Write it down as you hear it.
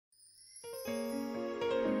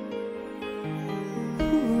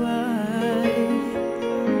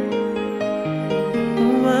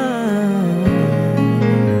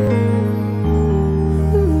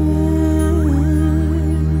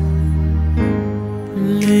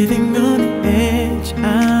living on the edge,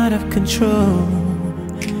 out of control,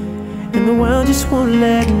 and the world just won't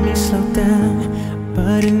let me slow down.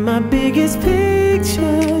 But in my biggest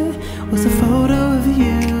picture was a photo of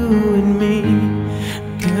you and me.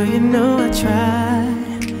 Girl, you know I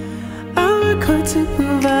tried. I work hard to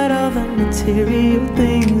provide all the material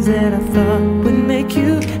things that I thought would make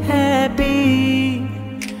you happy.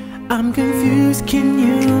 I'm confused, can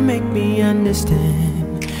you make me understand?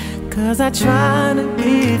 'Cause I try to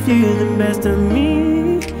give you the best of me.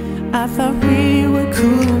 I thought we were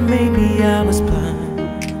cool, maybe I was blind,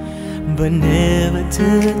 but never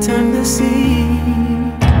took time to see.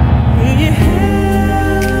 Will you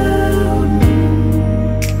help me?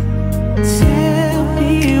 Tell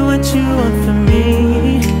me what you want from me.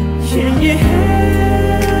 Can you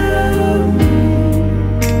help me?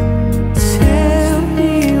 Tell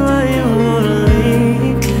me why you wanna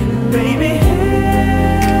leave. Baby,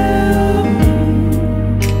 help me.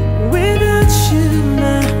 Without you,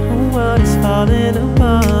 my world is falling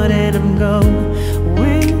apart and I'm going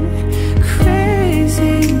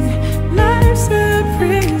crazy. Life's a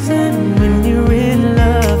prison when you're in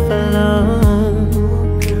love alone.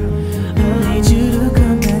 I need you to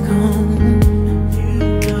come back home.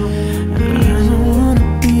 I don't wanna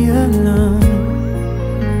be alone.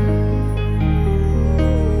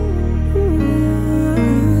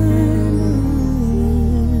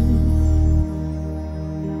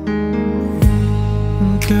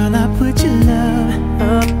 Girl, I put your love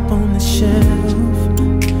up on the shelf,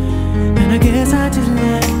 and I guess I just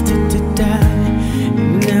left it to die.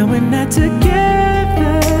 Now we're not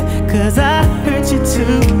together, 'cause I hurt you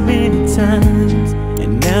too many times,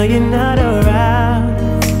 and now you're not around.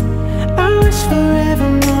 I wish for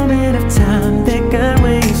every moment of time that got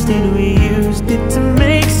wasted, we used it to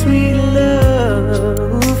make sweet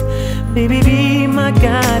love. Baby, be my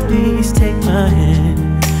guy, please take my hand.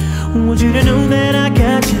 Want you to know that I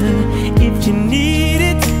got you if you need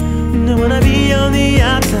it. Don't wanna be on the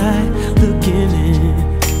outside looking in.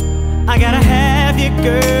 I gotta have you,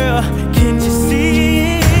 girl. Can't you see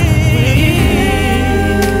it?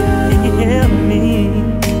 Will you help me?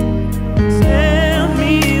 Tell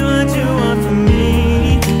me what you want from me.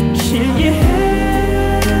 Can you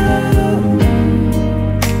help me?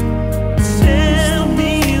 Tell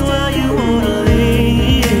me why you wanna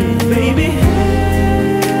leave, baby.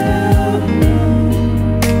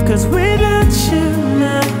 'Cause without you,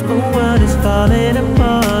 now the world is falling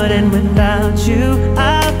apart, and without you,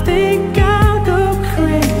 I think I'll go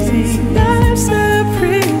crazy.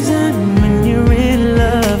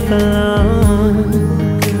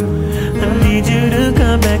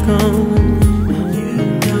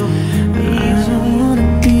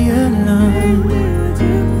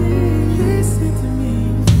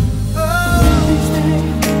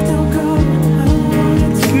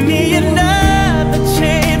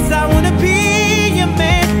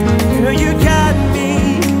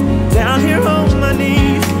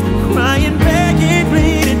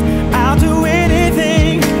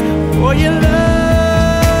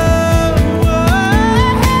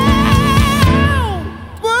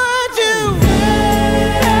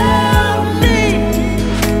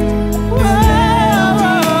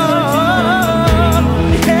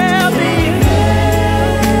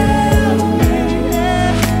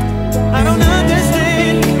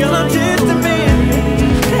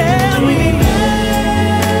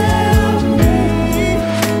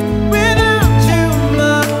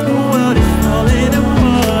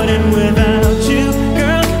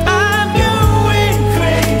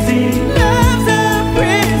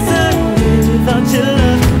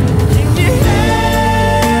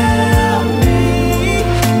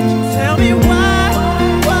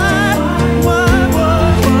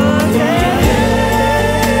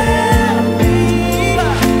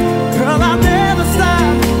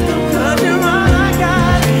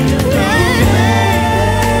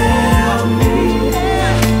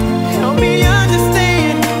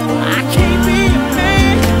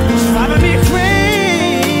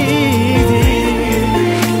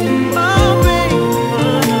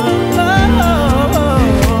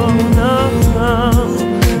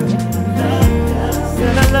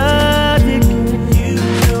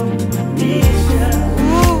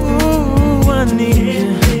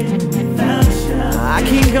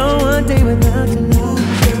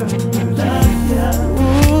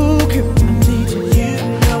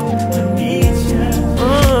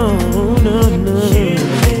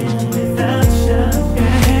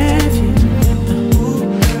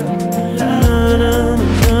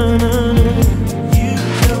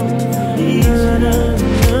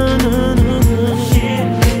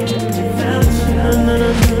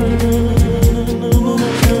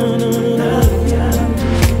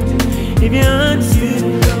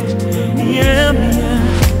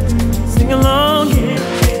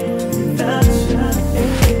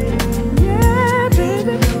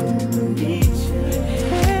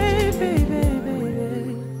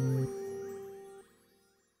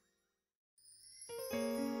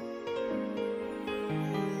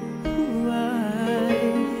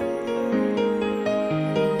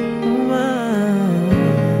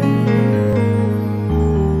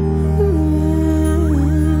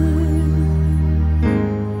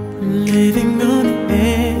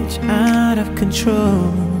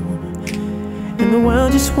 control, and the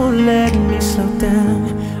world just won't let me slow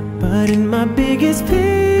down. But in my biggest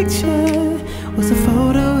picture was a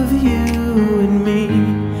photo of you and me.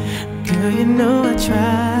 Girl, you know I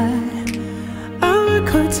tried. I work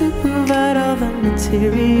hard to provide all the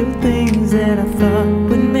material things that I thought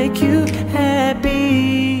would make you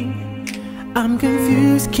happy. I'm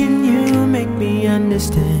confused, can you make me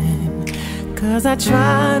understand? 'Cause I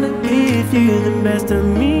try to give you the best of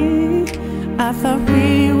me. I thought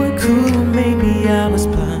we were cool, maybe I was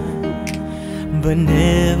blind, but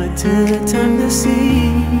never took the time to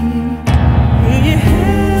see. Will you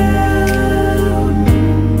help me?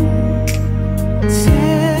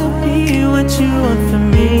 Tell me what you want from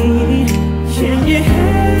me. Can you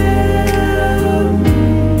help me?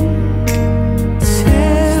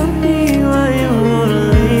 Tell me why you wanna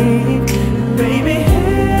leave. Baby,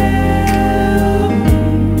 help me.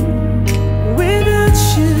 Without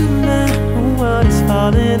you, my whole world is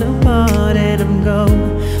falling apart, and I'm going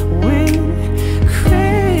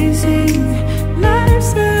crazy.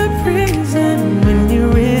 Life's a prison when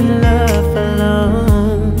you're in love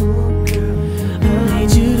alone. I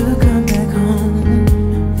need you to come back home.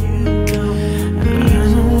 I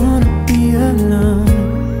don't wanna be alone.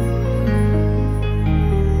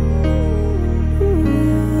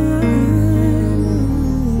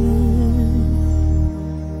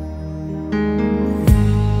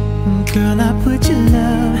 Girl, I put your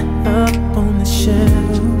love up on the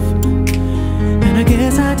shelf, and I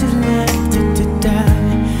guess I just left it to die.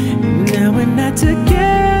 Now we're not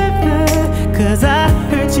together, 'cause I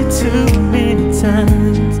hurt you too many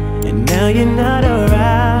times, and now you're not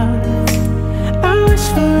around. I wish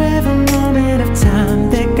for every moment of time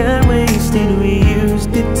that got wasted, we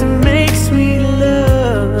used it to make sweet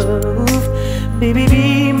love. Baby, be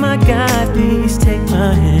my guide, please take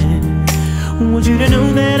my hand. I want you to know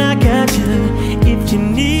that I got you if you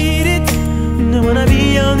need it. And I wanna be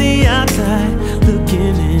on the outside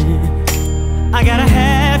looking in. I gotta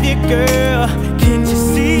have you, girl.